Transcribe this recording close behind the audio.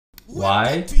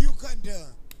Why?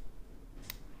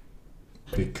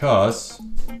 Because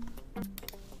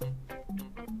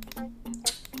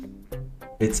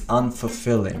it's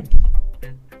unfulfilling.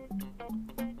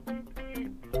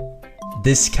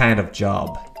 This kind of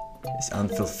job is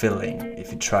unfulfilling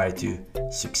if you try to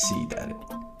succeed at it.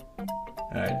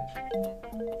 Alright?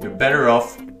 You're better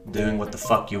off doing what the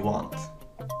fuck you want.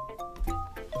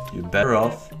 You're better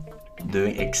off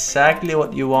doing exactly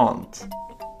what you want.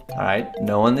 Alright?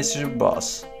 No one is your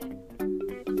boss.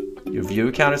 Your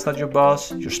viewer count is not your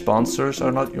boss. Your sponsors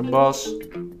are not your boss.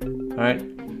 Alright?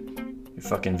 Your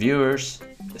fucking viewers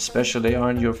especially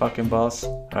aren't your fucking boss.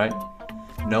 Alright?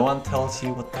 No one tells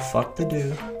you what the fuck to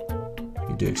do.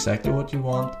 You do exactly what you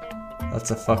want.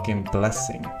 That's a fucking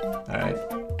blessing. Alright?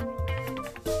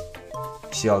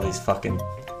 You see all these fucking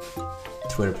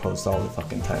Twitter posts all the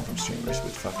fucking time from streamers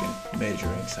with fucking major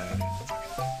anxiety.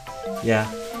 Yeah.